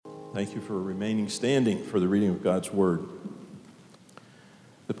Thank you for remaining standing for the reading of God's Word.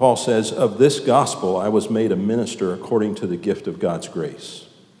 Paul says, "Of this gospel I was made a minister according to the gift of God's grace,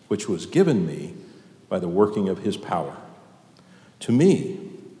 which was given me by the working of his power. To me,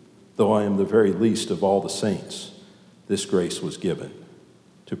 though I am the very least of all the saints, this grace was given,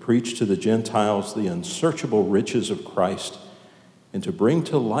 to preach to the Gentiles the unsearchable riches of Christ, and to bring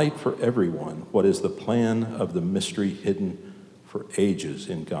to light for everyone what is the plan of the mystery hidden for ages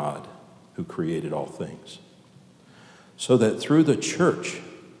in God, who created all things, so that through the church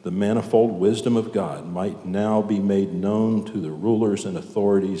the manifold wisdom of God might now be made known to the rulers and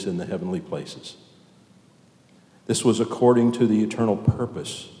authorities in the heavenly places. This was according to the eternal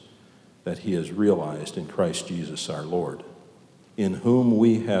purpose that he has realized in Christ Jesus our Lord, in whom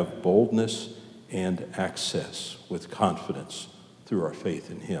we have boldness and access with confidence through our faith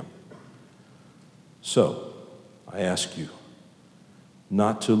in him. So, I ask you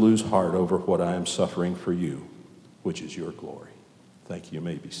not to lose heart over what I am suffering for you, which is your glory." Thank you. You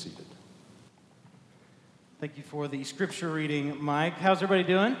may be seated. Thank you for the scripture reading, Mike. How's everybody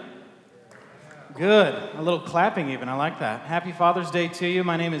doing? Good. A little clapping even. I like that. Happy Father's Day to you.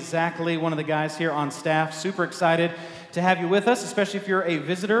 My name is Zach Lee, one of the guys here on staff. Super excited to have you with us, especially if you're a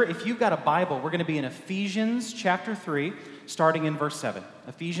visitor. If you've got a Bible, we're going to be in Ephesians chapter 3, starting in verse 7.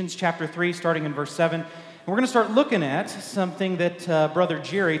 Ephesians chapter 3, starting in verse 7. And we're going to start looking at something that Brother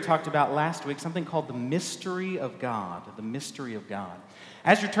Jerry talked about last week, something called the mystery of God. The mystery of God.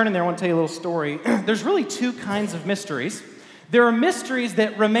 As you're turning there, I want to tell you a little story. There's really two kinds of mysteries. There are mysteries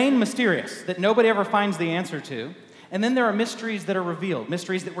that remain mysterious, that nobody ever finds the answer to. And then there are mysteries that are revealed,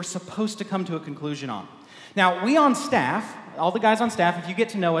 mysteries that we're supposed to come to a conclusion on. Now, we on staff, all the guys on staff, if you get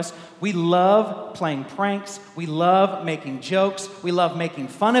to know us, we love playing pranks. We love making jokes. We love making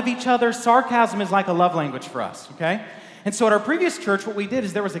fun of each other. Sarcasm is like a love language for us, okay? And so at our previous church, what we did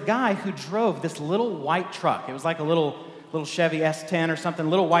is there was a guy who drove this little white truck. It was like a little Chevy S10 or something,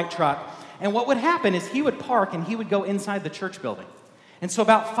 little white truck. And what would happen is he would park and he would go inside the church building. And so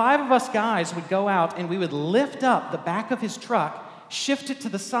about 5 of us guys would go out and we would lift up the back of his truck, shift it to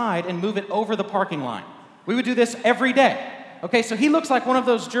the side, and move it over the parking line. We would do this every day. Okay, so he looks like one of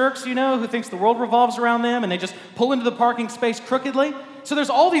those jerks, you know, who thinks the world revolves around them and they just pull into the parking space crookedly. So there's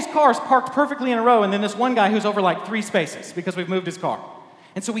all these cars parked perfectly in a row and then this one guy who's over like 3 spaces because we've moved his car.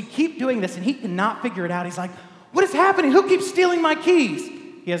 And so we keep doing this and he cannot figure it out. He's like, "What is happening? Who keeps stealing my keys?"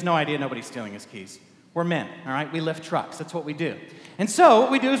 He has no idea nobody's stealing his keys. We're men, all right? We lift trucks. That's what we do. And so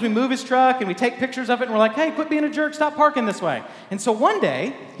what we do is we move his truck and we take pictures of it and we're like, "Hey, quit being a jerk. Stop parking this way." And so one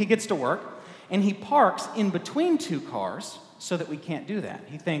day he gets to work and he parks in between 2 cars so that we can't do that.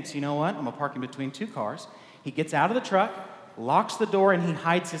 He thinks, you know what? I'm going to park in between 2 cars. He gets out of the truck, locks the door, and he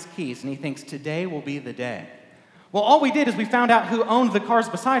hides his keys. And he thinks, today will be the day. Well, all we did is we found out who owned the cars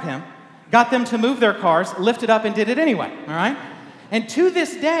beside him, got them to move their cars, lifted up, and did it anyway, all right? And to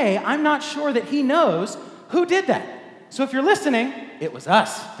this day, I'm not sure that he knows who did that. So if you're listening, it was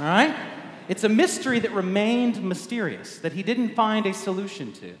us, all right? It's a mystery that remained mysterious, that he didn't find a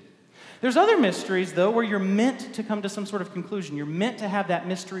solution to. There's other mysteries, though, where you're meant to come to some sort of conclusion. You're meant to have that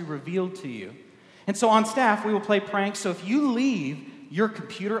mystery revealed to you. And so on staff, we will play pranks. So if you leave your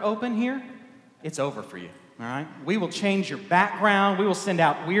computer open here, it's over for you, all right? We will change your background. We will send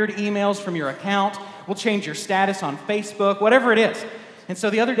out weird emails from your account. We'll change your status on Facebook, whatever it is. And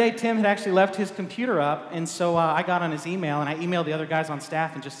so the other day, Tim had actually left his computer up, and so I got on his email, and I emailed the other guys on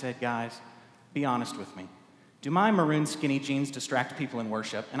staff and just said, "Guys, be honest with me. Do my maroon skinny jeans distract people in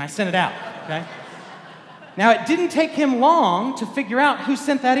worship?" And I sent it out, okay? Now, it didn't take him long to figure out who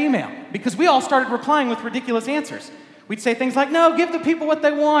sent that email because we all started replying with ridiculous answers. We'd say things like, "No, give the people what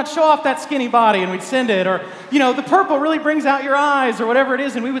they want, show off that skinny body," and we'd send it. Or, you know, "The purple really brings out your eyes," or whatever it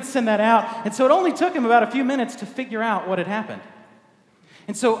is, and we would send that out. And so it only took him about a few minutes to figure out what had happened.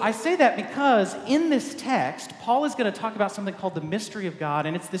 And so I say that because in this text, Paul is going to talk about something called the mystery of God,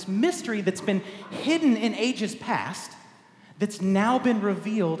 and it's this mystery that's been hidden in ages past that's now been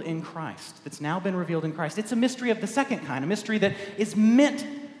revealed in Christ. It's a mystery of the second kind, a mystery that is meant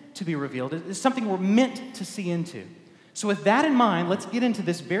to be revealed. It's something we're meant to see into. So with that in mind, let's get into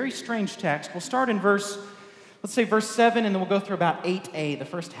this very strange text. We'll start in verse 7, and then we'll go through about 8a, the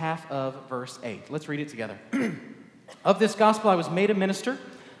first half of verse 8. Let's read it together. "Of this gospel I was made a minister,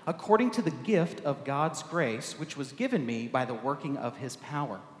 according to the gift of God's grace, which was given me by the working of his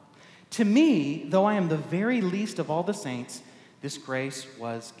power. To me, though I am the very least of all the saints, this grace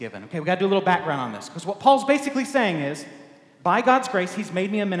was given." Okay, we got to do a little background on this, because what Paul's basically saying is, by God's grace, he's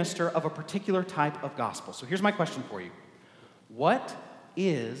made me a minister of a particular type of gospel. So here's my question for you. What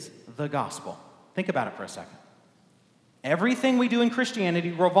is the gospel? Think about it for a second. Everything we do in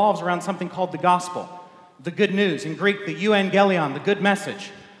Christianity revolves around something called the gospel, the good news. In Greek, the euangelion, the good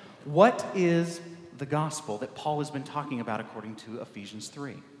message. What is the gospel that Paul has been talking about according to Ephesians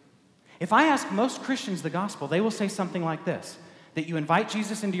 3? If I ask most Christians the gospel, they will say something like this, that you invite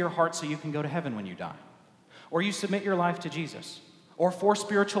Jesus into your heart so you can go to heaven when you die, or you submit your life to Jesus, or 4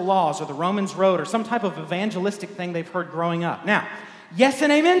 spiritual laws, or the Romans Road, or some type of evangelistic thing they've heard growing up. Now, yes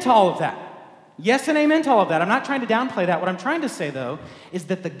and amen to all of that. Yes and amen to all of that. I'm not trying to downplay that. What I'm trying to say, though, is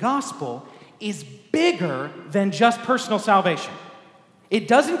that the gospel is bigger than just personal salvation. It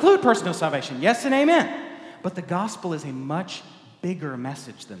does include personal salvation, yes and amen. But the gospel is a much bigger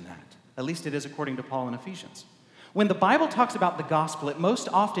message than that. At least it is according to Paul in Ephesians. When the Bible talks about the gospel, it most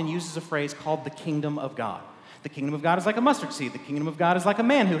often uses a phrase called the kingdom of God. The kingdom of God is like a mustard seed. The kingdom of God is like a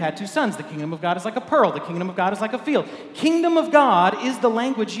man who had 2 sons. The kingdom of God is like a pearl. The kingdom of God is like a field. Kingdom of God is the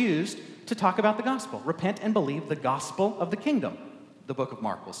language used to talk about the gospel. Repent and believe the gospel of the kingdom, the book of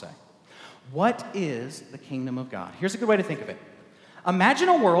Mark will say. What is the kingdom of God? Here's a good way to think of it. Imagine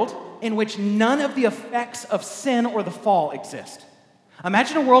a world in which none of the effects of sin or the fall exist.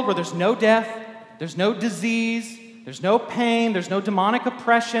 Imagine a world where there's no death, there's no disease, there's no pain, there's no demonic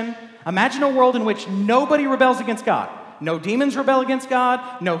oppression. Imagine a world in which nobody rebels against God. No demons rebel against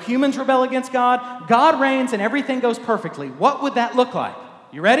God, no humans rebel against God. God reigns and everything goes perfectly. What would that look like?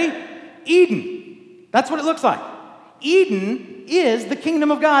 You ready? Eden. That's what it looks like. Eden is the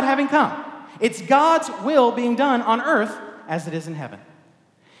kingdom of God having come. It's God's will being done on earth as it is in heaven.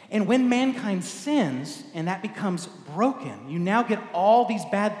 And when mankind sins and that becomes broken, you now get all these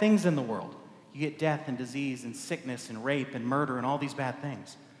bad things in the world. You get death and disease and sickness and rape and murder and all these bad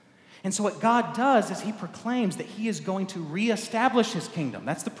things. And so what God does is he proclaims that he is going to reestablish his kingdom.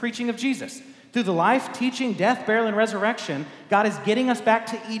 That's the preaching of Jesus. Through the life, teaching, death, burial, and resurrection, God is getting us back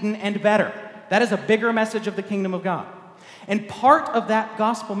to Eden and better. That is a bigger message of the kingdom of God. And part of that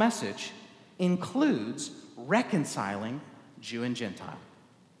gospel message includes reconciling Jew and Gentile.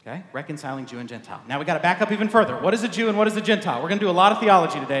 Okay? Reconciling Jew and Gentile. Now we got to back up even further. What is a Jew and what is a Gentile? We're going to do a lot of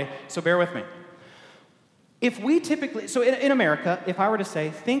theology today, so bear with me. If we typically, so in America, if I were to say,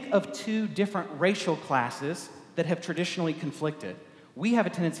 think of 2 different racial classes that have traditionally conflicted, we have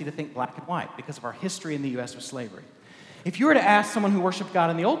a tendency to think black and white because of our history in the U.S. with slavery. If you were to ask someone who worshiped God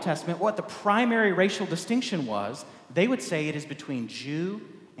in the Old Testament what the primary racial distinction was, they would say it is between Jew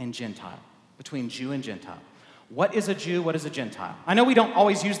and Gentile. Between Jew and Gentile. What is a Jew? What is a Gentile? I know we don't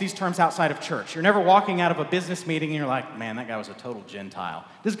always use these terms outside of church. You're never walking out of a business meeting and you're like, man, that guy was a total Gentile.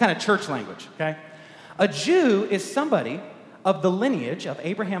 This is kind of church language, okay? A Jew is somebody of the lineage of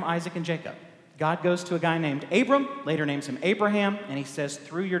Abraham, Isaac, and Jacob. God goes to a guy named Abram, later names him Abraham, and he says,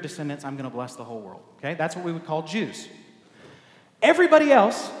 through your descendants, I'm going to bless the whole world. Okay? That's what we would call Jews. Everybody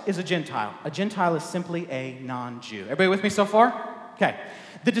else is a Gentile. A Gentile is simply a non-Jew. Everybody with me so far? Okay.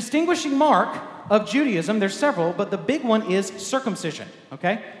 The distinguishing mark of Judaism, there's several, but the big one is circumcision.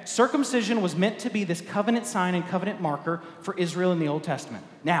 Okay? Circumcision was meant to be this covenant sign and covenant marker for Israel in the Old Testament.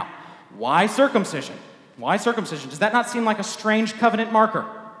 Now, why circumcision? Why circumcision? Does that not seem like a strange covenant marker?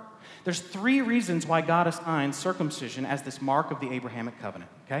 There's 3 reasons why God assigns circumcision as this mark of the Abrahamic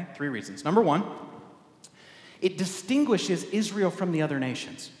covenant. Okay? 3 reasons. Number 1, it distinguishes Israel from the other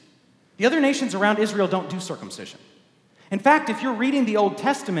nations. The other nations around Israel don't do circumcision. In fact, if you're reading the Old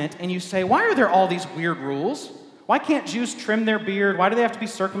Testament and you say, why are there all these weird rules? Why can't Jews trim their beard? Why do they have to be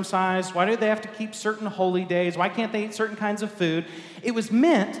circumcised? Why do they have to keep certain holy days? Why can't they eat certain kinds of food? It was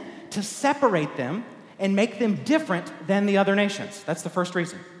meant to separate them and make them different than the other nations. That's the first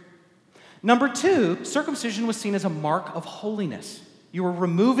reason. Number 2, circumcision was seen as a mark of holiness. You were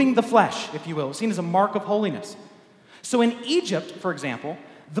removing the flesh, if you will. It was seen as a mark of holiness. So in Egypt, for example,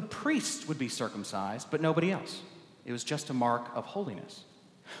 the priests would be circumcised, but nobody else. It was just a mark of holiness.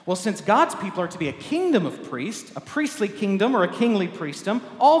 Well, since God's people are to be a kingdom of priests, a priestly kingdom or a kingly priestdom,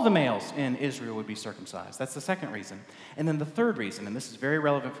 all the males in Israel would be circumcised. That's the second reason. And then the third reason, and this is very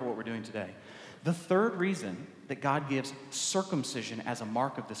relevant for what we're doing today, the third reason that God gives circumcision as a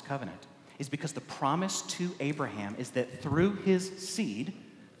mark of this covenant is because the promise to Abraham is that through his seed,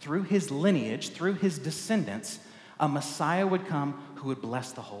 through his lineage, through his descendants, a Messiah would come who would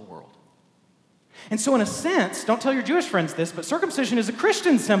bless the whole world. And so in a sense, don't tell your Jewish friends this, but circumcision is a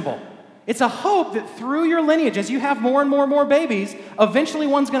Christian symbol. It's a hope that through your lineage, as you have more and more and more babies, eventually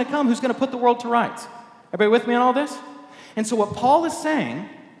one's going to come who's going to put the world to rights. Everybody with me on all this? And so what Paul is saying,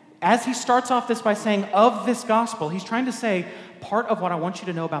 as he starts off this by saying, of this gospel, he's trying to say, part of what I want you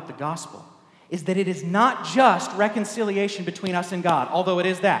to know about the gospel is that it is not just reconciliation between us and God, although it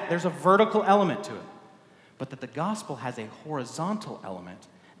is that. There's a vertical element to it. But that the gospel has a horizontal element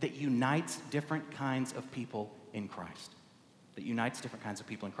that unites different kinds of people in Christ, that unites different kinds of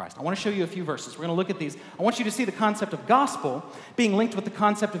people in Christ. I want to show you a few verses. We're going to look at these. I want you to see the concept of gospel being linked with the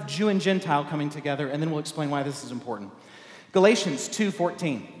concept of Jew and Gentile coming together, and then we'll explain why this is important. Galatians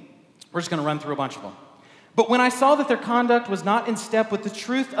 2:14. We're just going to run through a bunch of them. But when I saw that their conduct was not in step with the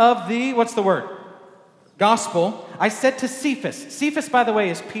truth of the, what's the word? Gospel, I said to Cephas. Cephas, by the way,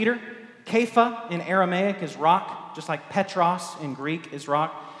 is Peter. Kepha in Aramaic is rock, just like Petros in Greek is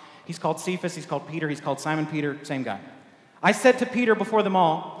rock. He's called Cephas, he's called Peter, he's called Simon Peter, same guy. I said to Peter before them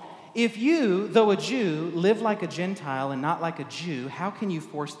all, if you, though a Jew, live like a Gentile and not like a Jew, how can you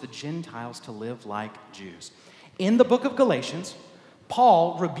force the Gentiles to live like Jews? In the book of Galatians,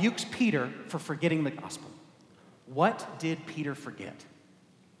 Paul rebukes Peter for forgetting the gospel. What did Peter forget?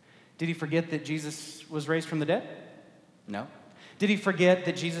 Did he forget that Jesus was raised from the dead? No. Did he forget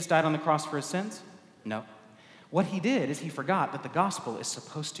that Jesus died on the cross for his sins? No. What he did is he forgot that the gospel is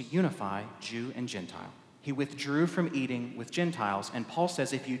supposed to unify Jew and Gentile. He withdrew from eating with Gentiles, and Paul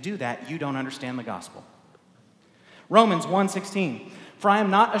says if you do that, you don't understand the gospel. Romans 1:16, for I am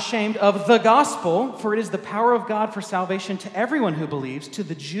not ashamed of the gospel, for it is the power of God for salvation to everyone who believes, to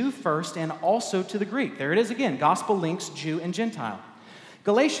the Jew first and also to the Greek. There it is again, gospel links Jew and Gentile.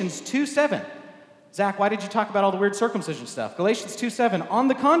 Galatians 2:7. Zach, why did you talk about all the weird circumcision stuff? Galatians 2:7, on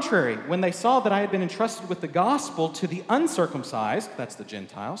the contrary, when they saw that I had been entrusted with the gospel to the uncircumcised, that's the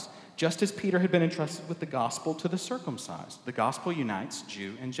Gentiles, just as Peter had been entrusted with the gospel to the circumcised. The gospel unites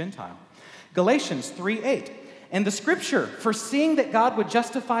Jew and Gentile. Galatians 3:8, and the scripture, foreseeing that God would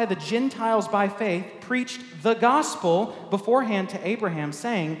justify the Gentiles by faith, preached the gospel beforehand to Abraham,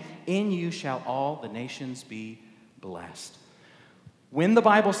 saying, in you shall all the nations be blessed. When the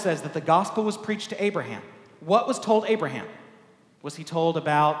Bible says that the gospel was preached to Abraham, what was told Abraham? Was he told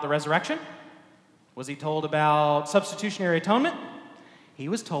about the resurrection? Was he told about substitutionary atonement? He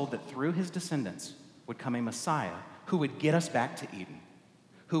was told that through his descendants would come a Messiah who would get us back to Eden,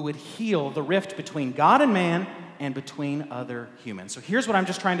 who would heal the rift between God and man and between other humans. So here's what I'm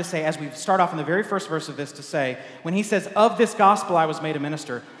just trying to say as we start off in the very first verse of this to say, when he says, of this gospel I was made a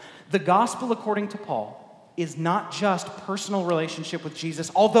minister, the gospel according to Paul is not just personal relationship with Jesus,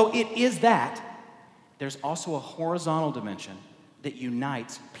 although it is that. There's also a horizontal dimension that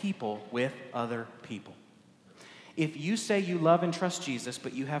unites people with other people. If you say you love and trust Jesus,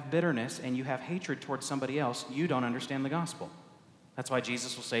 but you have bitterness and you have hatred towards somebody else, you don't understand the gospel. That's why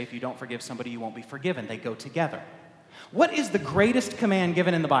Jesus will say, if you don't forgive somebody, you won't be forgiven. They go together. What is the greatest command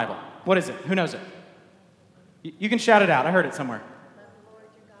given in the Bible? What is it? Who knows it? You can shout it out. I heard it somewhere.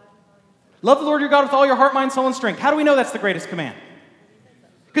 Love the Lord your God with all your heart, mind, soul, and strength. How do we know that's the greatest command?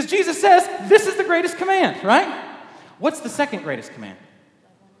 Because Jesus says this is the greatest command, right? What's the second greatest command?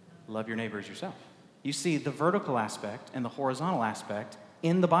 Love your neighbor as yourself. You see, the vertical aspect and the horizontal aspect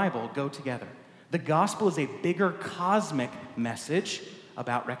in the Bible go together. The gospel is a bigger cosmic message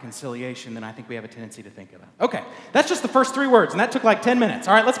about reconciliation than I think we have a tendency to think about. Okay, that's just the first 3 words, and that took like 10 minutes.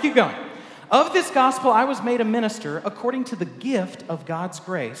 All right, let's keep going. Of this gospel I was made a minister according to the gift of God's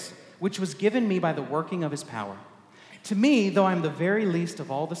grace, which was given me by the working of his power. To me, though I'm the very least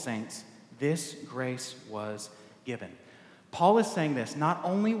of all the saints, this grace was given. Paul is saying this, not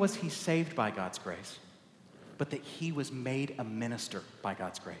only was he saved by God's grace, but that he was made a minister by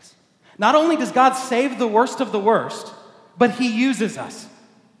God's grace. Not only does God save the worst of the worst, but he uses us.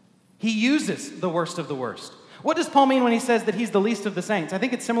 He uses the worst of the worst. What does Paul mean when he says that he's the least of the saints? I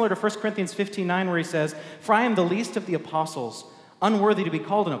think it's similar to 1 Corinthians 15:9, where he says, for I am the least of the apostles, unworthy to be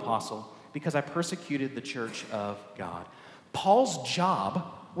called an apostle, because I persecuted the church of God. Paul's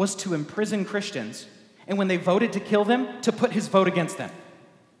job was to imprison Christians, and when they voted to kill them, to put his vote against them.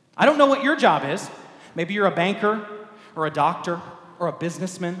 I don't know what your job is. Maybe you're a banker or a doctor or a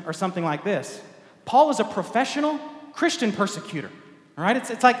businessman or something like this. Paul is a professional Christian persecutor. All right?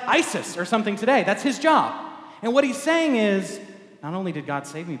 It's like ISIS or something today. That's his job. And what he's saying is, not only did God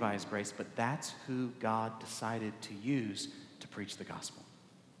save me by his grace, but that's who God decided to use to preach the gospel.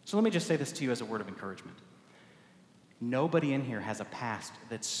 So let me just say this to you as a word of encouragement. Nobody in here has a past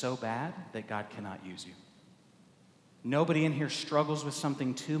that's so bad that God cannot use you. Nobody in here struggles with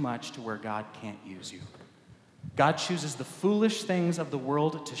something too much to where God can't use you. God chooses the foolish things of the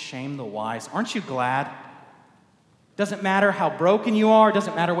world to shame the wise. Aren't you glad? Doesn't matter how broken you are,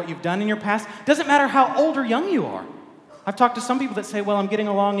 doesn't matter what you've done in your past, doesn't matter how old or young you are. I've talked to some people that say, well, I'm getting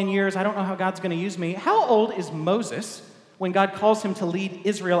along in years, I don't know how God's going to use me. How old is Moses when God calls him to lead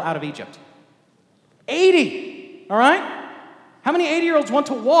Israel out of Egypt? 80, all right? How many 80-year-olds want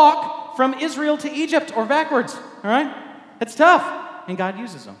to walk from Israel to Egypt or backwards, all right? It's tough, and God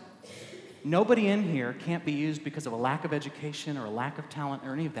uses them. Nobody in here can't be used because of a lack of education or a lack of talent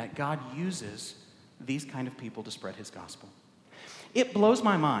or any of that. God uses these kind of people to spread his gospel. It blows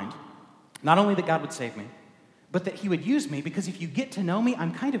my mind, not only that God would save me, but that he would use me, because if you get to know me,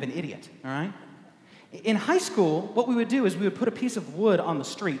 I'm kind of an idiot, all right? In high school, what we would do is we would put a piece of wood on the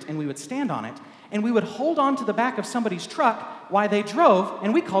street, and we would stand on it, and we would hold on to the back of somebody's truck while they drove,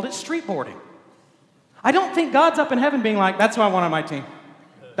 and we called it street boarding. I don't think God's up in heaven being like, that's who I want on my team.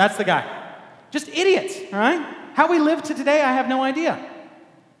 That's the guy. Just idiots, all right? How we live to today, I have no idea.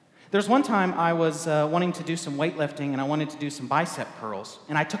 There's one time I was wanting to do some weightlifting, and I wanted to do some bicep curls,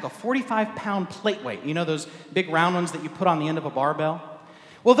 and I took a 45-pound plate weight. You know those big round ones that you put on the end of a barbell?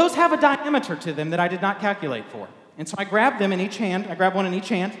 Well, those have a diameter to them that I did not calculate for. And so I grabbed them in each hand. I grabbed one in each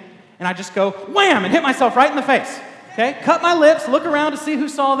hand, and I just go wham and hit myself right in the face. Okay? Cut my lips, look around to see who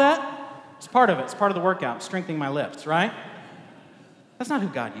saw that. It's part of it. It's part of the workout, strengthening my lips, right? That's not who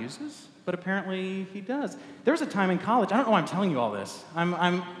God uses, but apparently he does. There was a time in college, I don't know why I'm telling you all this.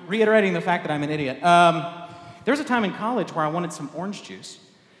 I'm reiterating the fact that I'm an idiot. There was a time in college where I wanted some orange juice,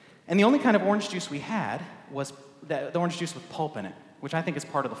 and the only kind of orange juice we had was the orange juice with pulp in it, which I think is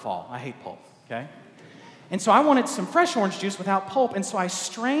part of the fall. I hate pulp, okay? And so I wanted some fresh orange juice without pulp, and so I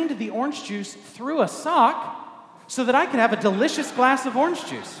strained the orange juice through a sock so that I could have a delicious glass of orange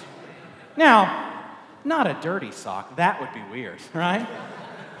juice. Now, not a dirty sock. That would be weird, right?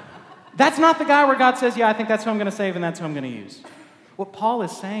 That's not the guy where God says, yeah, I think that's who I'm going to save and that's who I'm going to use. What Paul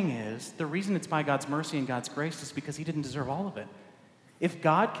is saying is the reason it's by God's mercy and God's grace is because he didn't deserve all of it. If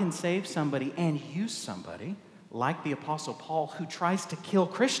God can save somebody and use somebody, like the Apostle Paul, who tries to kill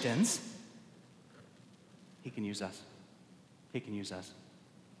Christians, he can use us. He can use us.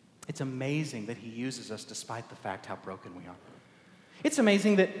 It's amazing that he uses us despite the fact how broken we are. It's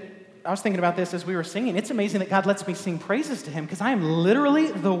amazing that, I was thinking about this as we were singing, it's amazing that God lets me sing praises to him, because I am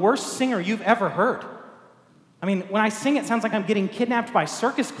literally the worst singer you've ever heard. I mean, when I sing, it sounds like I'm getting kidnapped by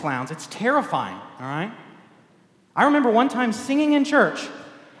circus clowns. It's terrifying, all right? I remember one time singing in church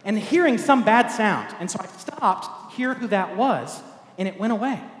and hearing some bad sound, and so I stopped, hear who that was, and it went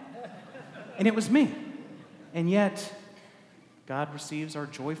away. And it was me. And yet, God receives our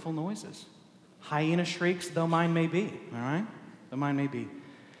joyful noises. Hyena shrieks, though mine may be, all right? Though mine may be.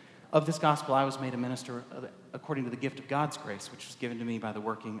 Of this gospel, I was made a minister according to the gift of God's grace, which was given to me by the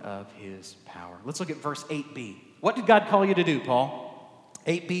working of his power. Let's look at verse 8b. What did God call you to do, Paul?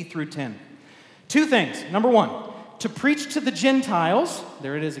 8b through 10. Two things. Number one, to preach to the Gentiles,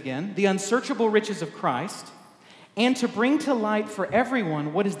 there it is again, the unsearchable riches of Christ, and to bring to light for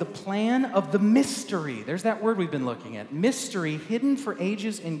everyone what is the plan of the mystery. There's that word we've been looking at. Mystery hidden for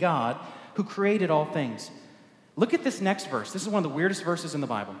ages in God who created all things. Look at this next verse. This is one of the weirdest verses in the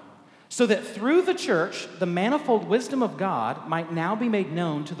Bible. So that through the church, the manifold wisdom of God might now be made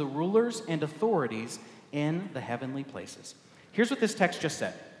known to the rulers and authorities in the heavenly places. Here's what this text just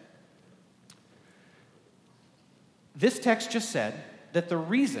said. This text just said that the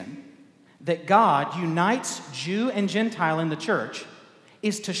reason that God unites Jew and Gentile in the church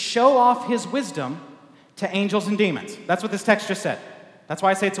is to show off his wisdom to angels and demons. That's what this text just said. That's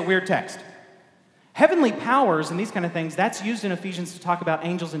why I say it's a weird text. Heavenly powers and these kind of things, that's used in Ephesians to talk about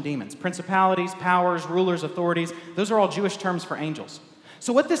angels and demons. Principalities, powers, rulers, authorities, those are all Jewish terms for angels.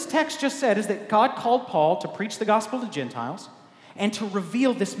 So what this text just said is that God called Paul to preach the gospel to Gentiles and to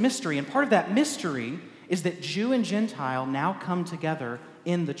reveal this mystery. And part of that mystery is that Jew and Gentile now come together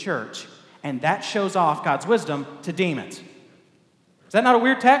in the church, and that shows off God's wisdom to demons. Is that not a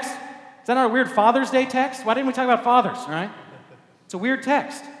weird text? Is that not a weird Father's Day text? Why didn't we talk about fathers, all right? It's a weird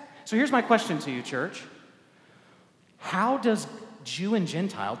text. So here's my question to you, church. How does Jew and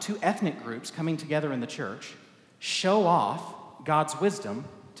Gentile, two ethnic groups coming together in the church, show off God's wisdom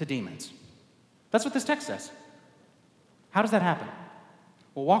to demons? That's what this text says. How does that happen?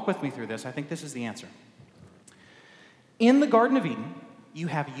 Well, walk with me through this. I think this is the answer. In the Garden of Eden, you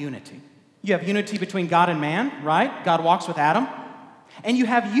have unity. You have unity between God and man, right? God walks with Adam. And you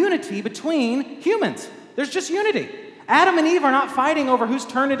have unity between humans. There's just unity. Adam and Eve are not fighting over whose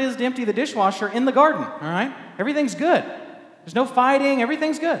turn it is to empty the dishwasher in the garden, all right? Everything's good. There's no fighting.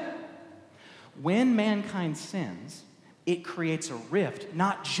 Everything's good. When mankind sins, it creates a rift,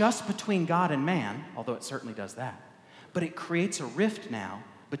 not just between God and man, although it certainly does that, but it creates a rift now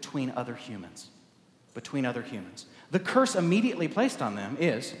between other humans. Between other humans. The curse immediately placed on them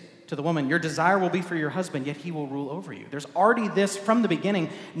is, to the woman, your desire will be for your husband, yet he will rule over you. There's already this from the beginning,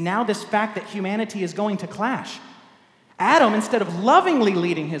 now this fact that humanity is going to clash. Adam, instead of lovingly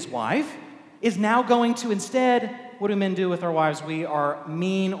leading his wife, is now going to instead, what do men do with our wives? We are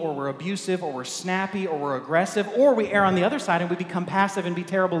mean, or we're abusive, or we're snappy, or we're aggressive, or we err on the other side and we become passive and be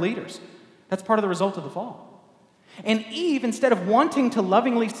terrible leaders. That's part of the result of the fall. And Eve, instead of wanting to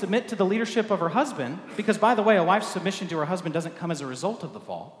lovingly submit to the leadership of her husband, because by the way, a wife's submission to her husband doesn't come as a result of the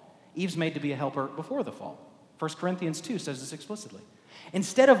fall. Eve's made to be a helper before the fall. 1 Corinthians 2 says this explicitly.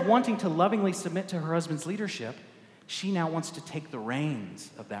 Instead of wanting to lovingly submit to her husband's leadership, she now wants to take the reins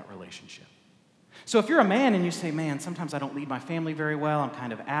of that relationship. So if you're a man and you say, man, sometimes I don't lead my family very well, I'm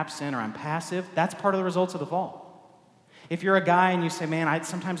kind of absent or I'm passive, that's part of the results of the fall. If you're a guy and you say, man,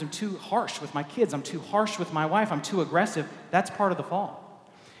 sometimes I'm too harsh with my kids, I'm too harsh with my wife, I'm too aggressive, that's part of the fall.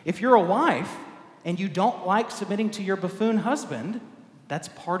 If you're a wife and you don't like submitting to your buffoon husband, that's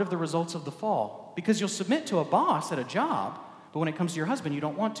part of the results of the fall. Because you'll submit to a boss at a job, but when it comes to your husband, you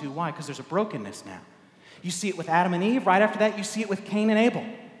don't want to. Why? Because there's a brokenness now. You see it with Adam and Eve. Right after that, you see it with Cain and Abel.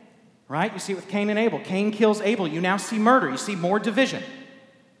 Right? You see it with Cain and Abel. Cain kills Abel. You now see murder. You see more division.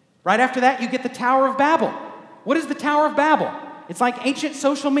 Right after that, you get the Tower of Babel. What is the Tower of Babel? It's like ancient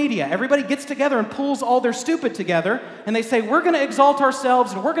social media. Everybody gets together and pulls all their stupid together, and they say, we're going to exalt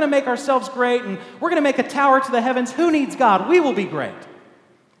ourselves, and we're going to make ourselves great, and we're going to make a tower to the heavens. Who needs God? We will be great.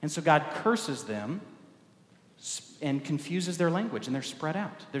 And so God curses them and confuses their language, and they're spread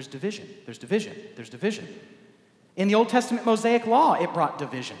out. There's division. There's division. There's division. In the Old Testament Mosaic law, it brought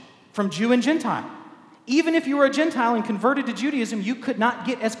division from Jew and Gentile. Even if you were a Gentile and converted to Judaism, you could not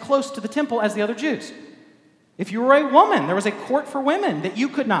get as close to the temple as the other Jews. If you were a woman, there was a court for women that you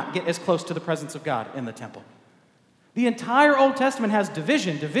could not get as close to the presence of God in the temple. The entire Old Testament has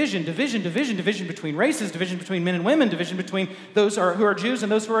division between races, division between men and women, division between those who are Jews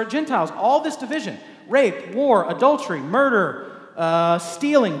and those who are Gentiles. All this division, rape, war, adultery, murder,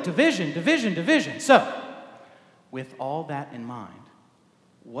 stealing, division. So, with all that in mind,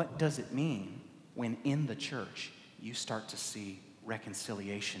 what does it mean when in the church you start to see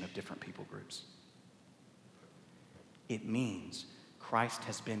reconciliation of different people groups? It means Christ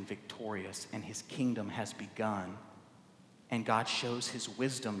has been victorious and his kingdom has begun, and God shows his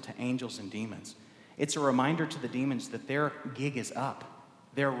wisdom to angels and demons. It's a reminder to the demons that their gig is up,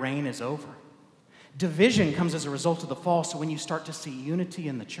 their reign is over. Division comes as a result of the fall, so when you start to see unity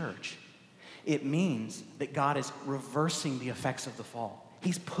in the church, it means that God is reversing the effects of the fall.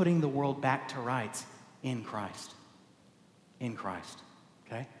 He's putting the world back to rights in Christ. In Christ,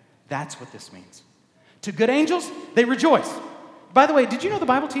 okay? That's what this means. To good angels, they rejoice. By the way, did you know the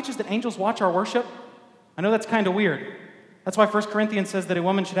Bible teaches that angels watch our worship? I know that's kind of weird. That's why 1 Corinthians says that a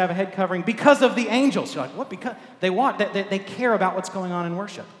woman should have a head covering because of the angels. You're like, what? Because they watch, they care about what's going on in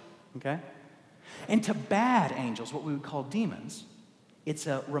worship, okay? And to bad angels, what we would call demons, it's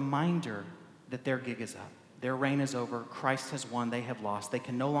a reminder that their gig is up. Their reign is over. Christ has won. They have lost. They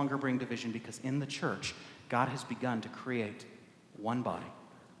can no longer bring division because in the church, God has begun to create one body.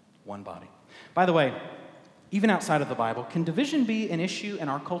 One body. By the way, even outside of the Bible, can division be an issue in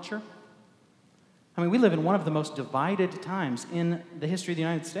our culture? I mean, we live in one of the most divided times in the history of the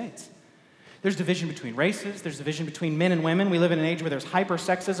United States. There's division between races. There's division between men and women. We live in an age where there's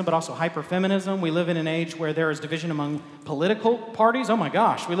hyper-sexism, but also hyper-feminism. We live in an age where there is division among political parties. Oh my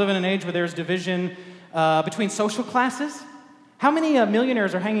gosh. We live in an age where there's division between social classes. How many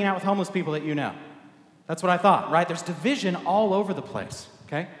millionaires are hanging out with homeless people that you know? That's what I thought, right? There's division all over the place,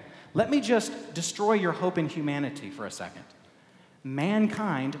 okay? Let me just destroy your hope in humanity for a second.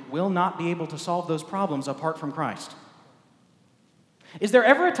 Mankind will not be able to solve those problems apart from Christ. Is there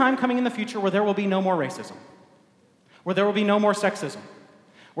ever a time coming in the future where there will be no more racism? Where there will be no more sexism?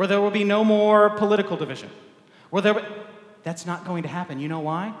 Where there will be no more political division? That's not going to happen. You know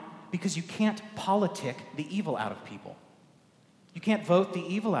why? Because you can't politic the evil out of people. You can't vote the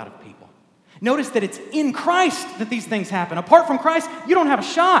evil out of people. Notice that it's in Christ that these things happen. Apart from Christ, you don't have a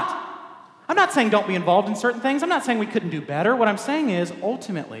shot. I'm not saying don't be involved in certain things. I'm not saying we couldn't do better. What I'm saying is,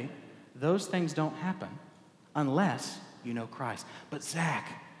 ultimately, those things don't happen unless you know Christ. But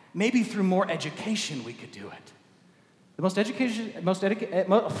Zach, maybe through more education we could do it. Isn't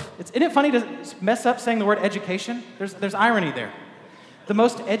it funny to mess up saying the word education? There's irony there. The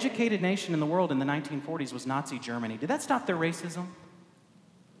most educated nation in the world in the 1940s was Nazi Germany. Did that stop their racism?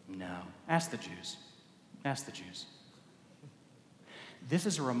 No. Ask the Jews. Ask the Jews. This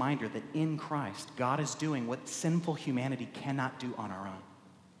is a reminder that in Christ, God is doing what sinful humanity cannot do on our own.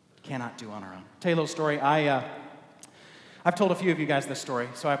 Cannot do on our own. Tell you a little story. I've told a few of you guys this story,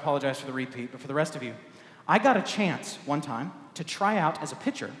 so I apologize for the repeat, but for the rest of you, I got a chance one time to try out as a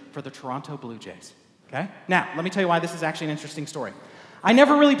pitcher for the Toronto Blue Jays. Okay? Now, let me tell you why this is actually an interesting story. I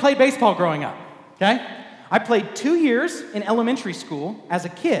never really played baseball growing up. Okay? I played 2 years in elementary school as a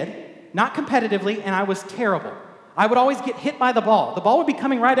kid, not competitively, and I was terrible. I would always get hit by the ball. The ball would be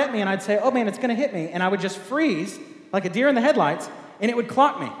coming right at me, and I'd say, oh man, it's going to hit me. And I would just freeze like a deer in the headlights, and it would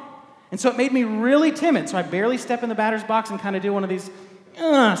clock me. And so it made me really timid. So I barely step in the batter's box and kind of do one of these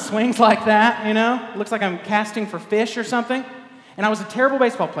swings like that, you know? It looks like I'm casting for fish or something. And I was a terrible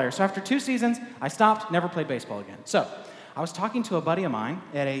baseball player. So after 2 seasons, I stopped, never played baseball again. So I was talking to a buddy of mine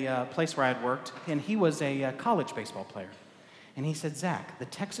at a place where I had worked, and he was a college baseball player. And he said, Zach, the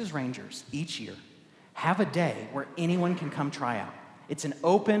Texas Rangers each year have a day where anyone can come try out. It's an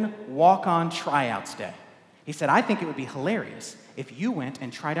open, walk-on tryouts day. He said, I think it would be hilarious if you went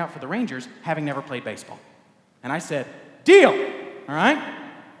and tried out for the Rangers having never played baseball. And I said, deal, all right?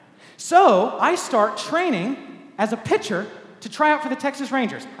 So I start training as a pitcher to try out for the Texas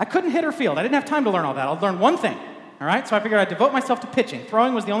Rangers. I couldn't hit or field. I didn't have time to learn all that. I'll learn one thing, all right? So I figured I'd devote myself to pitching.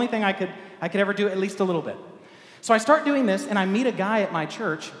 Throwing was the only thing I could ever do at least a little bit. So I start doing this, and I meet a guy at my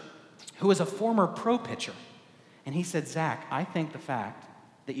church who is a former pro pitcher. And he said, Zach, I think the fact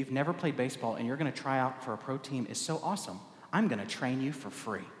that you've never played baseball and you're going to try out for a pro team is so awesome. I'm going to train you for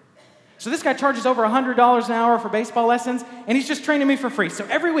free. So this guy charges over $100 an hour for baseball lessons, and he's just training me for free. So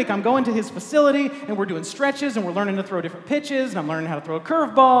every week I'm going to his facility, and we're doing stretches, and we're learning to throw different pitches, and I'm learning how to throw a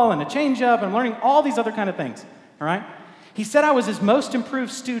curveball and a changeup, and I'm learning all these other kind of things, all right? He said I was his most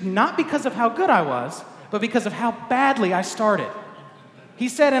improved student, not because of how good I was, but because of how badly I started. He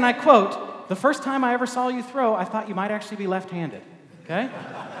said, and I quote, the first time I ever saw you throw, I thought you might actually be left-handed, okay?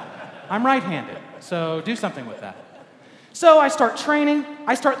 I'm right-handed, so do something with that. So I start training.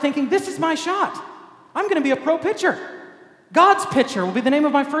 I start thinking, this is my shot. I'm going to be a pro pitcher. God's Pitcher will be the name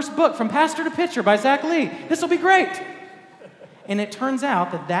of my first book, From Pastor to Pitcher by Zach Lee. This will be great. And it turns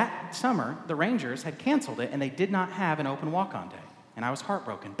out that summer, the Rangers had canceled it, and they did not have an open walk-on day. And I was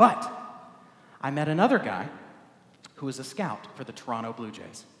heartbroken. But I met another guy who was a scout for the Toronto Blue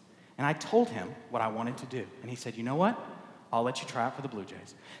Jays. And I told him what I wanted to do. And he said, you know what? I'll let you try out for the Blue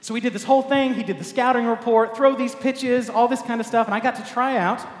Jays. So we did this whole thing. He did the scouting report, throw these pitches, all this kind of stuff. And I got to try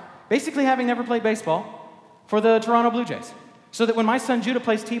out, basically having never played baseball, for the Toronto Blue Jays. So that when my son Judah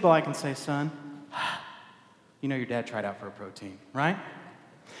plays T-ball, I can say, son, you know your dad tried out for a pro team, right?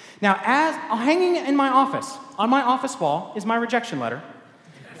 Now, as hanging in my office, on my office wall, is my rejection letter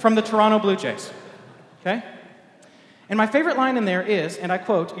from the Toronto Blue Jays, okay? And my favorite line in there is, and I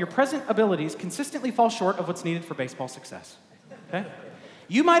quote, your present abilities consistently fall short of what's needed for baseball success, okay?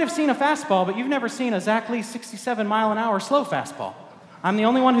 You might have seen a fastball, but you've never seen a Zach Lee 67-mile-an-hour slow fastball. I'm the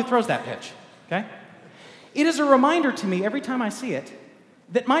only one who throws that pitch, okay? It is a reminder to me every time I see it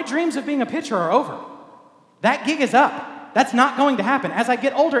that my dreams of being a pitcher are over. That gig is up. That's not going to happen. As I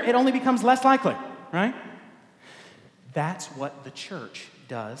get older, it only becomes less likely, right? That's what the church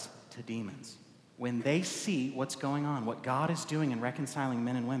does to demons. When they see what's going on, what God is doing in reconciling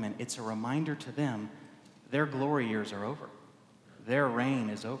men and women, it's a reminder to them their glory years are over. Their reign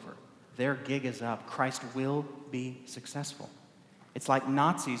is over. Their gig is up. Christ will be successful. It's like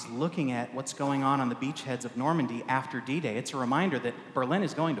Nazis looking at what's going on the beachheads of Normandy after D-Day. It's a reminder that Berlin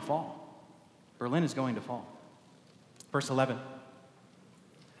is going to fall. Berlin is going to fall. Verse 11.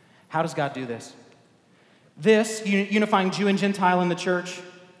 How does God do this? This, unifying Jew and Gentile in the church,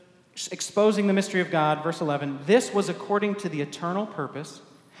 exposing the mystery of God, verse 11, this was according to the eternal purpose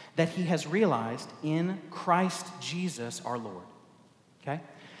that he has realized in Christ Jesus our Lord. Okay?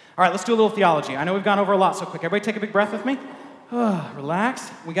 All right, let's do a little theology. I know we've gone over a lot so quick. Everybody take a big breath with me. Relax.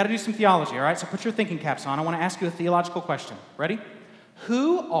 We got to do some theology, all right? So put your thinking caps on. I want to ask you a theological question. Ready?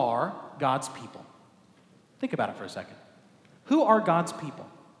 Who are God's people? Think about it for a second. Who are God's people?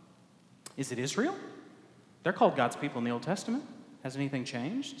 Is it Israel? They're called God's people in the Old Testament. Has anything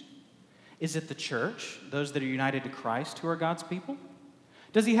changed? Is it the church, those that are united to Christ, who are God's people?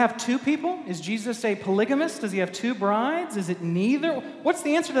 Does he have two people? Is Jesus a polygamist? Does he have two brides? Is it neither? What's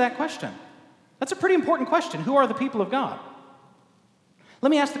the answer to that question? That's a pretty important question. Who are the people of God? Let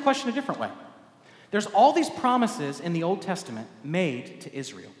me ask the question a different way. There's all these promises in the Old Testament made to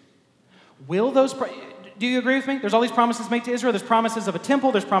Israel. Do you agree with me? There's all these promises made to Israel. There's promises of a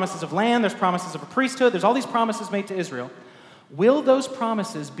temple. There's promises of land. There's promises of a priesthood. There's all these promises made to Israel. Will those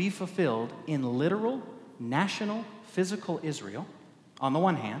promises be fulfilled in literal, national, physical Israel, on the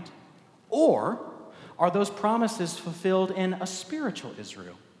one hand, or are those promises fulfilled in a spiritual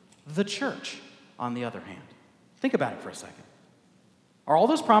Israel, the church, on the other hand? Think about it for a second. Are all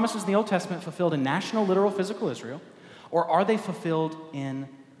those promises in the Old Testament fulfilled in national, literal, physical Israel, or are they fulfilled in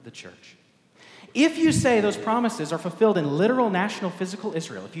the church? If you say those promises are fulfilled in literal, national, physical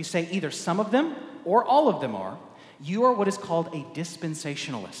Israel, if you say either some of them or all of them are, you are what is called a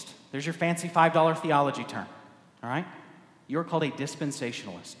dispensationalist. There's your fancy $5 theology term, all right? You're called a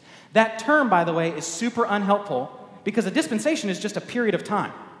dispensationalist. That term, by the way, is super unhelpful because a dispensation is just a period of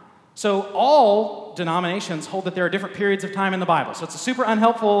time. So all denominations hold that there are different periods of time in the Bible. So it's a super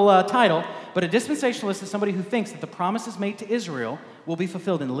unhelpful title, but a dispensationalist is somebody who thinks that the promises made to Israel will be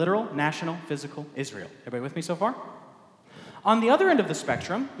fulfilled in literal, national, physical Israel. Everybody with me so far? On the other end of the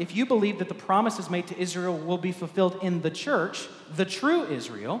spectrum, if you believe that the promises made to Israel will be fulfilled in the church, the true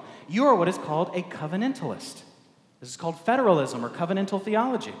Israel, you are what is called a covenantalist. This is called federalism or covenantal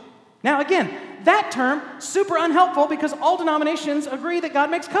theology. Now, again, that term, super unhelpful because all denominations agree that God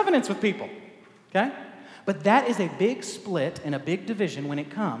makes covenants with people, okay? But that is a big split and a big division when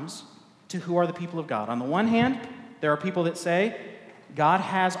it comes to who are the people of God. On the one hand, there are people that say God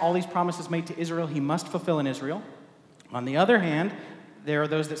has all these promises made to Israel he must fulfill in Israel. On the other hand, there are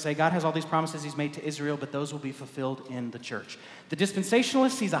those that say God has all these promises he's made to Israel, but those will be fulfilled in the church. The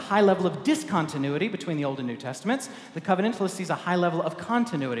dispensationalist sees a high level of discontinuity between the Old and New Testaments. The covenantalist sees a high level of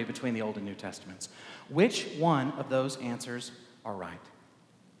continuity between the Old and New Testaments. Which one of those answers are right?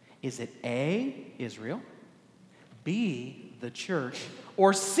 Is it A, Israel, B, the church,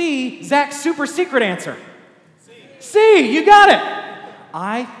 or C, Zach's super secret answer? C, you got it.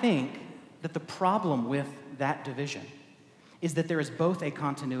 I think that the problem with that division is that there is both a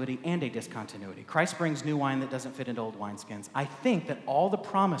continuity and a discontinuity. Christ brings new wine that doesn't fit into old wineskins. I think that all the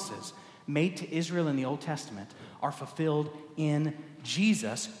promises made to Israel in the Old Testament are fulfilled in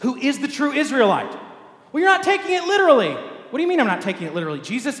Jesus, who is the true Israelite. Well, you're not taking it literally. What do you mean I'm not taking it literally?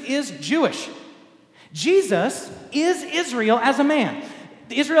 Jesus is Jewish. Jesus is Israel as a man.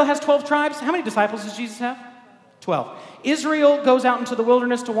 Israel has 12 tribes. How many disciples does Jesus have? 12. Israel goes out into the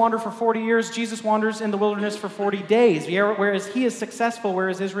wilderness to wander for 40 years. Jesus wanders in the wilderness for 40 days, whereas he is successful,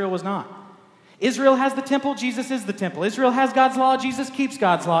 whereas Israel was not. Israel has the temple, Jesus is the temple. Israel has God's law, Jesus keeps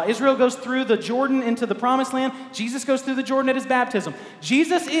God's law. Israel goes through the Jordan into the promised land. Jesus goes through the Jordan at his baptism.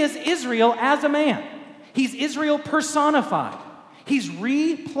 Jesus is Israel as a man. He's Israel personified. He's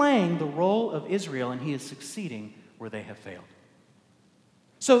replaying the role of Israel, and he is succeeding where they have failed.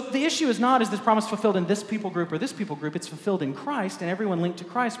 So the issue is not, is this promise fulfilled in this people group or this people group? It's fulfilled in Christ and everyone linked to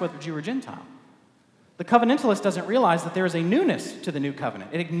Christ, whether Jew or Gentile. The covenantalist doesn't realize that there is a newness to the new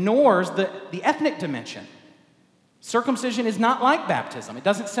covenant. It ignores the ethnic dimension. Circumcision is not like baptism. It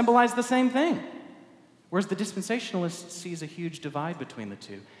doesn't symbolize the same thing. Whereas the dispensationalist sees a huge divide between the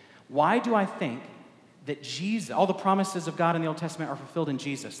two. Why do I think that Jesus, all the promises of God in the Old Testament are fulfilled in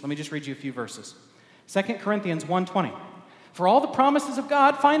Jesus? Let me just read you a few verses. 2 Corinthians 1:20. For all the promises of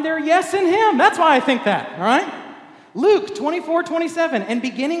God find their yes in him. That's why I think that, all right? Luke 24:27. And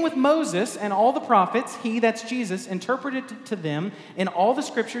beginning with Moses and all the prophets, he, that's Jesus, interpreted to them in all the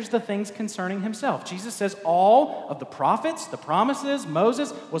scriptures the things concerning himself. Jesus says all of the prophets, the promises,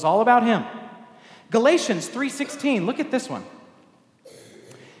 Moses, was all about him. Galatians 3:16. Look at this one.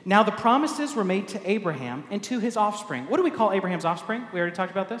 Now the promises were made to Abraham and to his offspring. What do we call Abraham's offspring? We already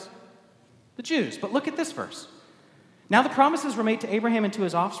talked about this. The Jews. But look at this verse. Now the promises were made to Abraham and to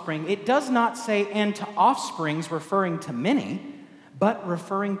his offspring. It does not say, and to offsprings, referring to many, but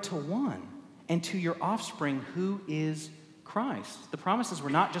referring to one, and to your offspring, who is Christ. The promises were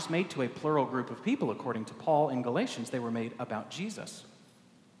not just made to a plural group of people, according to Paul in Galatians. They were made about Jesus.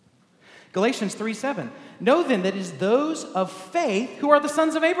 Galatians 3:7. Know then that it is those of faith who are the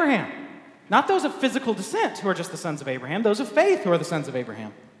sons of Abraham. Not those of physical descent who are just the sons of Abraham. Those of faith who are the sons of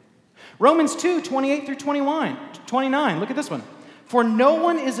Abraham. Romans 2:28 through 29. Look at this one. For no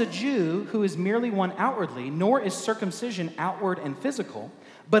one is a Jew who is merely one outwardly, nor is circumcision outward and physical,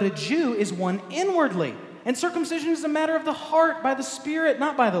 but a Jew is one inwardly. And circumcision is a matter of the heart, by the Spirit,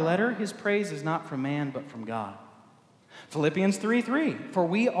 not by the letter. His praise is not from man, but from God. Philippians 3:3. For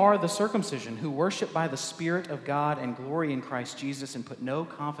we are the circumcision who worship by the Spirit of God and glory in Christ Jesus and put no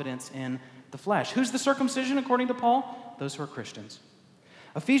confidence in the flesh. Who's the circumcision according to Paul? Those who are Christians.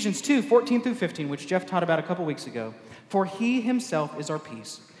 Ephesians 2:14 through 15, which Jeff taught about a couple weeks ago. For he himself is our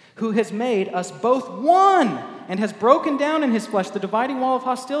peace, who has made us both one and has broken down in his flesh the dividing wall of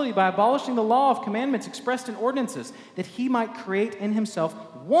hostility by abolishing the law of commandments expressed in ordinances, that he might create in himself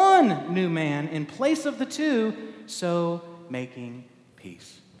one new man in place of the two, so making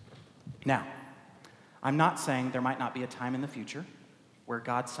peace. Now, I'm not saying there might not be a time in the future where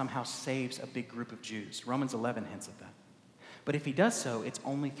God somehow saves a big group of Jews. Romans 11 hints at that. But if he does so, it's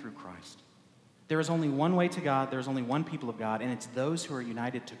only through Christ. There is only one way to God, there is only one people of God, and it's those who are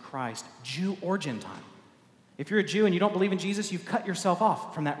united to Christ, Jew or Gentile. If you're a Jew and you don't believe in Jesus, you've cut yourself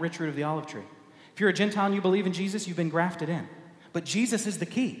off from that rich root of the olive tree. If you're a Gentile and you believe in Jesus, you've been grafted in. But Jesus is the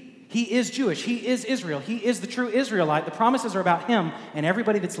key. He is Jewish. He is Israel. He is the true Israelite. The promises are about him, and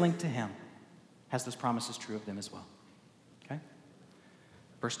everybody that's linked to him has those promises true of them as well. Okay?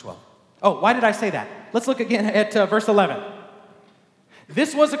 Verse 12. Oh, why did I say that? Let's look again at verse 11.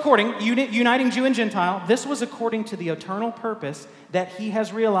 This was uniting Jew and Gentile, this was according to the eternal purpose that he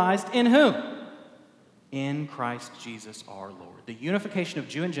has realized in whom? In Christ Jesus our Lord. The unification of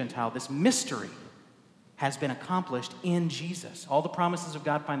Jew and Gentile, this mystery, has been accomplished in Jesus. All the promises of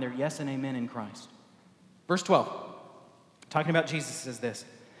God find their yes and amen in Christ. Verse 12, talking about Jesus, says this,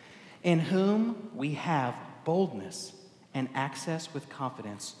 in whom we have boldness and access with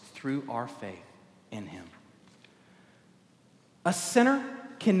confidence through our faith in him. A sinner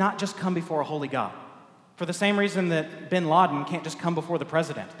cannot just come before a holy God. For the same reason that bin Laden can't just come before the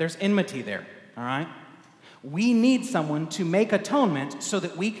president. There's enmity there, all right? We need someone to make atonement so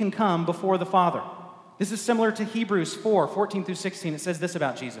that we can come before the Father. This is similar to Hebrews 4:14 through 16. It says this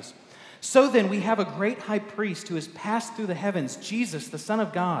about Jesus. So then we have a great high priest who has passed through the heavens, Jesus, the Son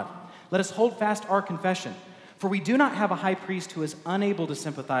of God. Let us hold fast our confession. For we do not have a high priest who is unable to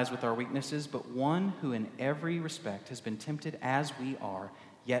sympathize with our weaknesses, but one who in every respect has been tempted as we are,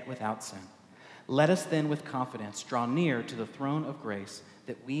 yet without sin. Let us then with confidence draw near to the throne of grace,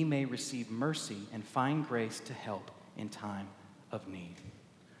 that we may receive mercy and find grace to help in time of need.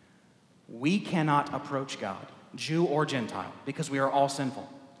 We cannot approach God, Jew or Gentile, because we are all sinful.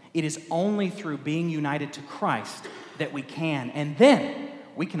 It is only through being united to Christ that we can, and then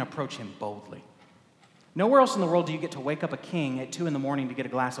we can approach him boldly. Nowhere else in the world do you get to wake up a king at 2 a.m. to get a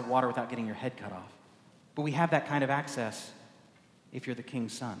glass of water without getting your head cut off. But we have that kind of access if you're the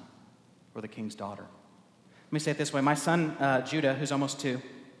king's son or the king's daughter. Let me say it this way. My son, Judah, who's almost 2,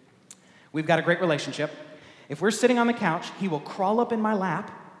 we've got a great relationship. If we're sitting on the couch, he will crawl up in my lap,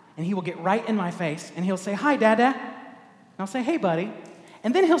 and he will get right in my face, and he'll say, hi, Dada. And I'll say, hey, buddy.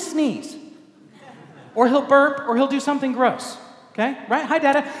 And then he'll sneeze, or he'll burp, or he'll do something gross. Okay? Right? Hi,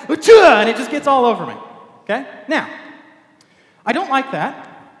 Dada. And it just gets all over me. Okay? Now, I don't like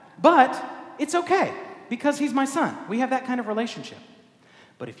that, but it's okay, because he's my son. We have that kind of relationship.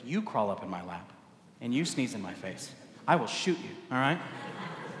 But if you crawl up in my lap, and you sneeze in my face, I will shoot you, all right?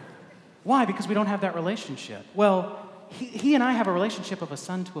 Why? Because we don't have that relationship. Well, he and I have a relationship of a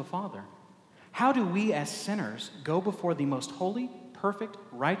son to a father. How do we as sinners go before the most holy, perfect,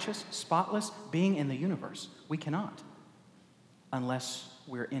 righteous, spotless being in the universe? We cannot, unless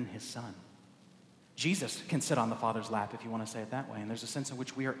we're in his son. Jesus can sit on the Father's lap, if you want to say it that way, and there's a sense in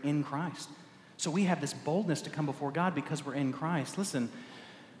which we are in Christ. So we have this boldness to come before God because we're in Christ. Listen,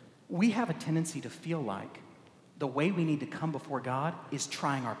 we have a tendency to feel like the way we need to come before God is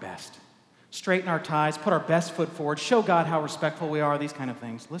trying our best. Straighten our ties, put our best foot forward, show God how respectful we are, these kind of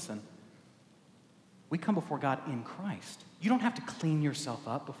things. Listen, we come before God in Christ. You don't have to clean yourself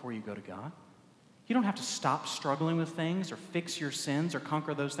up before you go to God. You don't have to stop struggling with things or fix your sins or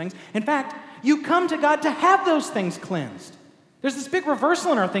conquer those things. In fact, you come to God to have those things cleansed. There's this big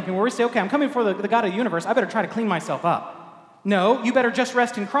reversal in our thinking where we say, okay, I'm coming before the God of the universe. I better try to clean myself up. No, you better just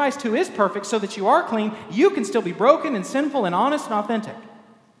rest in Christ, who is perfect, so that you are clean. You can still be broken and sinful and honest and authentic.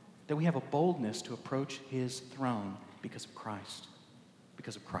 That we have a boldness to approach his throne because of Christ.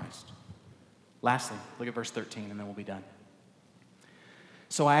 Because of Christ. Lastly, look at verse 13, and then we'll be done.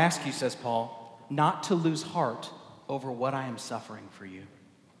 So I ask you, says Paul, not to lose heart over what I am suffering for you,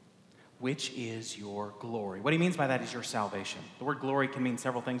 which is your glory. What he means by that is your salvation. The word glory can mean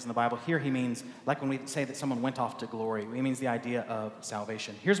several things in the Bible. Here he means, like when we say that someone went off to glory, he means the idea of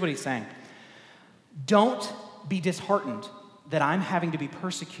salvation. Here's what he's saying. Don't be disheartened that I'm having to be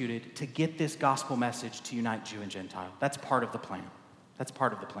persecuted to get this gospel message to unite Jew and Gentile. That's part of the plan. That's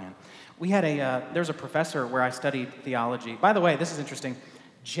part of the plan. We had there's a professor where I studied theology. By the way, this is interesting.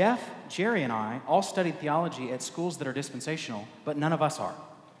 Jeff, Jerry, and I all studied theology at schools that are dispensational, but none of us are.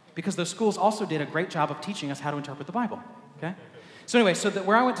 Because those schools also did a great job of teaching us how to interpret the Bible, okay? So anyway,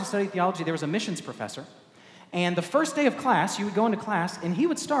 where I went to study theology, there was a missions professor, and the first day of class, you would go into class, and he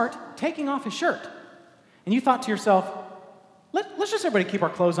would start taking off his shirt. And you thought to yourself, let's just everybody keep our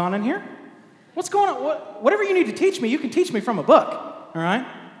clothes on in here. What's going on? Whatever you need to teach me, you can teach me from a book, all right?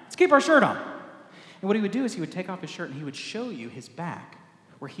 Let's keep our shirt on. And what he would do is he would take off his shirt, and he would show you his back,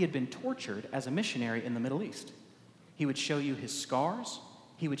 where he had been tortured as a missionary in the Middle East. He would show you his scars.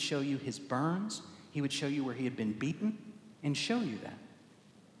 He would show you his burns. He would show you where he had been beaten and show you that.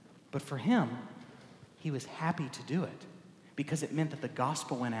 But for him, he was happy to do it because it meant that the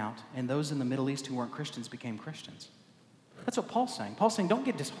gospel went out and those in the Middle East who weren't Christians became Christians. That's what Paul's saying. Paul's saying, don't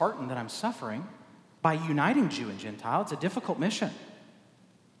get disheartened that I'm suffering by uniting Jew and Gentile. It's a difficult mission.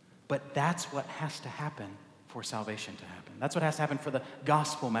 But that's what has to happen for salvation to happen. That's what has to happen for the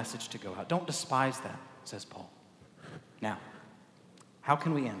gospel message to go out. Don't despise that, says Paul. Now, how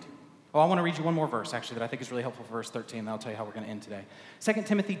can we end? Well, I want to read you one more verse, actually, that I think is really helpful for verse 13, and I'll tell you how we're going to end today. 2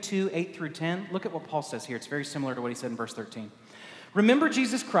 Timothy 2, 8 through 10. Look at what Paul says here. It's very similar to what he said in verse 13. Remember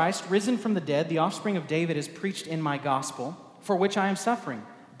Jesus Christ, risen from the dead, the offspring of David, is preached in my gospel, for which I am suffering,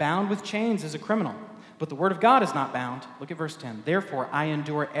 bound with chains as a criminal. But the word of God is not bound. Look at verse 10. Therefore, I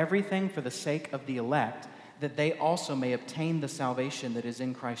endure everything for the sake of the elect, that they also may obtain the salvation that is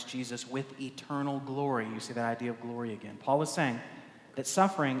in Christ Jesus with eternal glory. You see that idea of glory again. Paul is saying that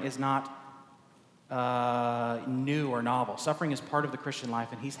suffering is not new or novel. Suffering is part of the Christian life,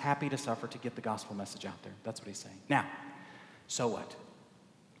 and he's happy to suffer to get the gospel message out there. That's what he's saying. Now, so what?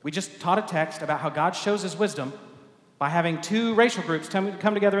 We just taught a text about how God shows his wisdom by having two racial groups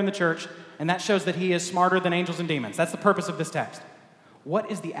come together in the church, and that shows that he is smarter than angels and demons. That's the purpose of this text.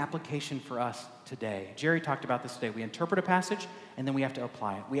 What is the application for us today? Jerry talked about this today. We interpret a passage, and then we have to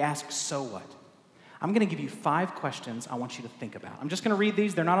apply it. We ask, so what? I'm going to give you 5 questions I want you to think about. I'm just going to read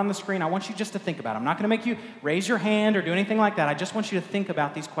these. They're not on the screen. I want you just to think about them. I'm not going to make you raise your hand or do anything like that. I just want you to think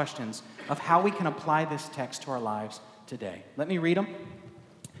about these questions of how we can apply this text to our lives today. Let me read them.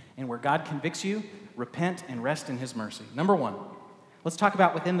 And where God convicts you, repent and rest in his mercy. Number 1, let's talk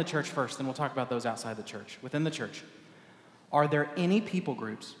about within the church first, then we'll talk about those outside the church. Within the church, are there any people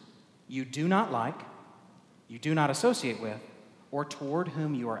groups you do not like, you do not associate with, or toward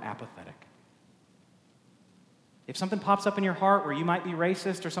whom you are apathetic? If something pops up in your heart where you might be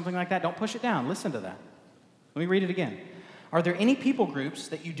racist or something like that, don't push it down. Listen to that. Let me read it again. Are there any people groups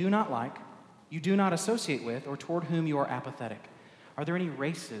that you do not like, you do not associate with, or toward whom you are apathetic? Are there any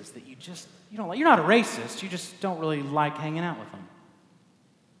races that you don't like? You're not a racist, you just don't really like hanging out with them.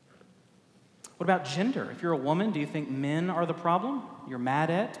 What about gender? If you're a woman, do you think men are the problem? You're mad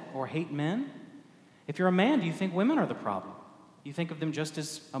at or hate men? If you're a man, do you think women are the problem? You think of them just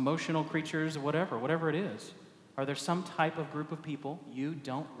as emotional creatures or whatever it is. Are there some type of group of people you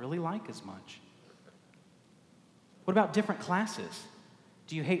don't really like as much? What about different classes?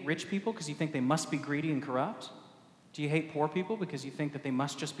 Do you hate rich people because you think they must be greedy and corrupt? Do you hate poor people because you think that they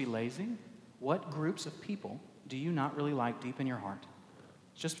must just be lazy? What groups of people do you not really like deep in your heart?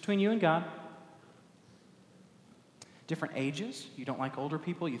 It's just between you and God. Different ages. You don't like older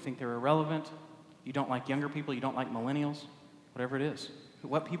people. You think they're irrelevant. You don't like younger people. You don't like millennials. Whatever it is.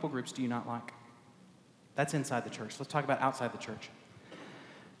 What people groups do you not like? That's inside the church. Let's talk about outside the church.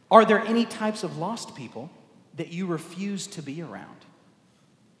 Are there any types of lost people that you refuse to be around?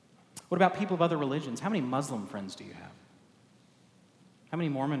 What about people of other religions? How many Muslim friends do you have? How many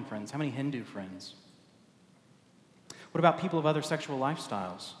Mormon friends? How many Hindu friends? What about people of other sexual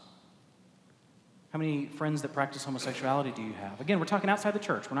lifestyles? How many friends that practice homosexuality do you have? Again, we're talking outside the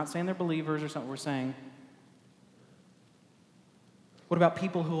church. We're not saying they're believers or something. We're saying, what about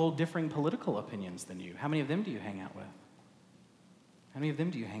people who hold differing political opinions than you? How many of them do you hang out with? How many of them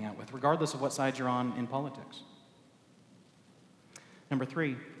do you hang out with, regardless of what side you're on in politics? Number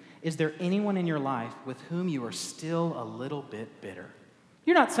 3, is there anyone in your life with whom you are still a little bit bitter?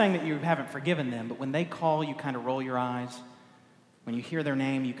 You're not saying that you haven't forgiven them, but when they call, you kind of roll your eyes. When you hear their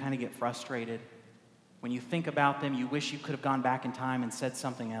name, you kind of get frustrated. When you think about them, you wish you could have gone back in time and said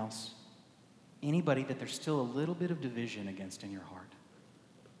something else. Anybody that there's still a little bit of division against in your heart.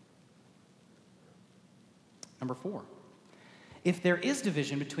 Number 4, if there is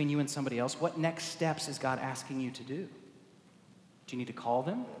division between you and somebody else, what next steps is God asking you to do? Do you need to call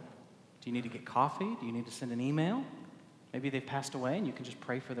them? Do you need to get coffee? Do you need to send an email? Maybe they've passed away and you can just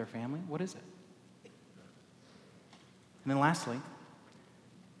pray for their family. What is it? And then lastly,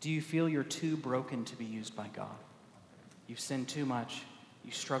 do you feel you're too broken to be used by God? You've sinned too much.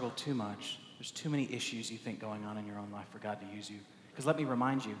 You struggle too much. There's too many issues you think going on in your own life for God to use you. Because let me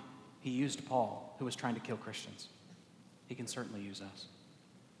remind you, he used Paul, who was trying to kill Christians. He can certainly use us.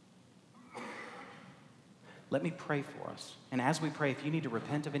 Let me pray for us. And as we pray, if you need to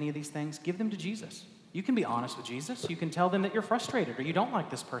repent of any of these things, give them to Jesus. You can be honest with Jesus. You can tell them that you're frustrated or you don't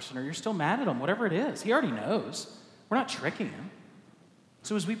like this person or you're still mad at them, whatever it is. He already knows. We're not tricking him.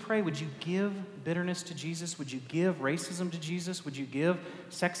 So as we pray, would you give bitterness to Jesus? Would you give racism to Jesus? Would you give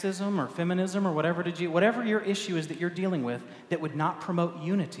sexism or feminism or whatever your issue is that you're dealing with that would not promote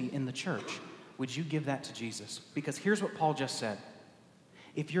unity in the church? Would you give that to Jesus? Because here's what Paul just said.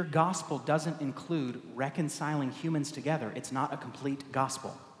 If your gospel doesn't include reconciling humans together, it's not a complete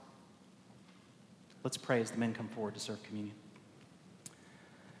gospel. Let's pray as the men come forward to serve communion.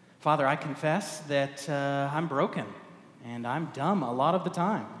 Father, I confess that I'm broken. And I'm dumb a lot of the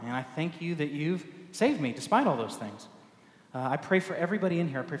time. And I thank you that you've saved me despite all those things. I pray for everybody in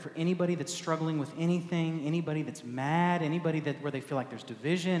here. I pray for anybody that's struggling with anything, anybody that's mad, anybody where they feel like there's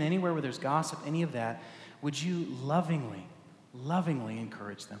division, anywhere where there's gossip, any of that. Would you lovingly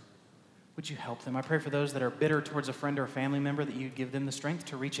encourage them? Would you help them? I pray for those that are bitter towards a friend or a family member that you'd give them the strength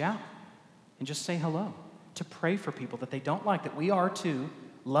to reach out and just say hello. to pray for people that they don't like, that we are to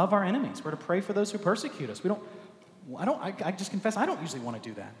love our enemies. We're to pray for those who persecute us. I just confess, I don't usually want to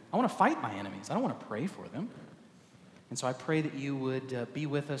do that. I want to fight my enemies. I don't want to pray for them. And so I pray that you would be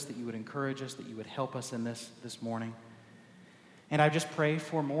with us, that you would encourage us, that you would help us in this morning. And I just pray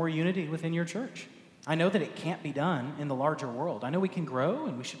for more unity within your church. I know that it can't be done in the larger world. I know we can grow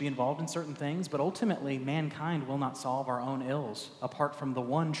and we should be involved in certain things, but ultimately mankind will not solve our own ills apart from the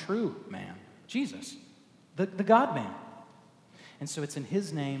one true man, Jesus, the God-man. And so it's in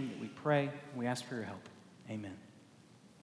his name that we pray and we ask for your help. Amen.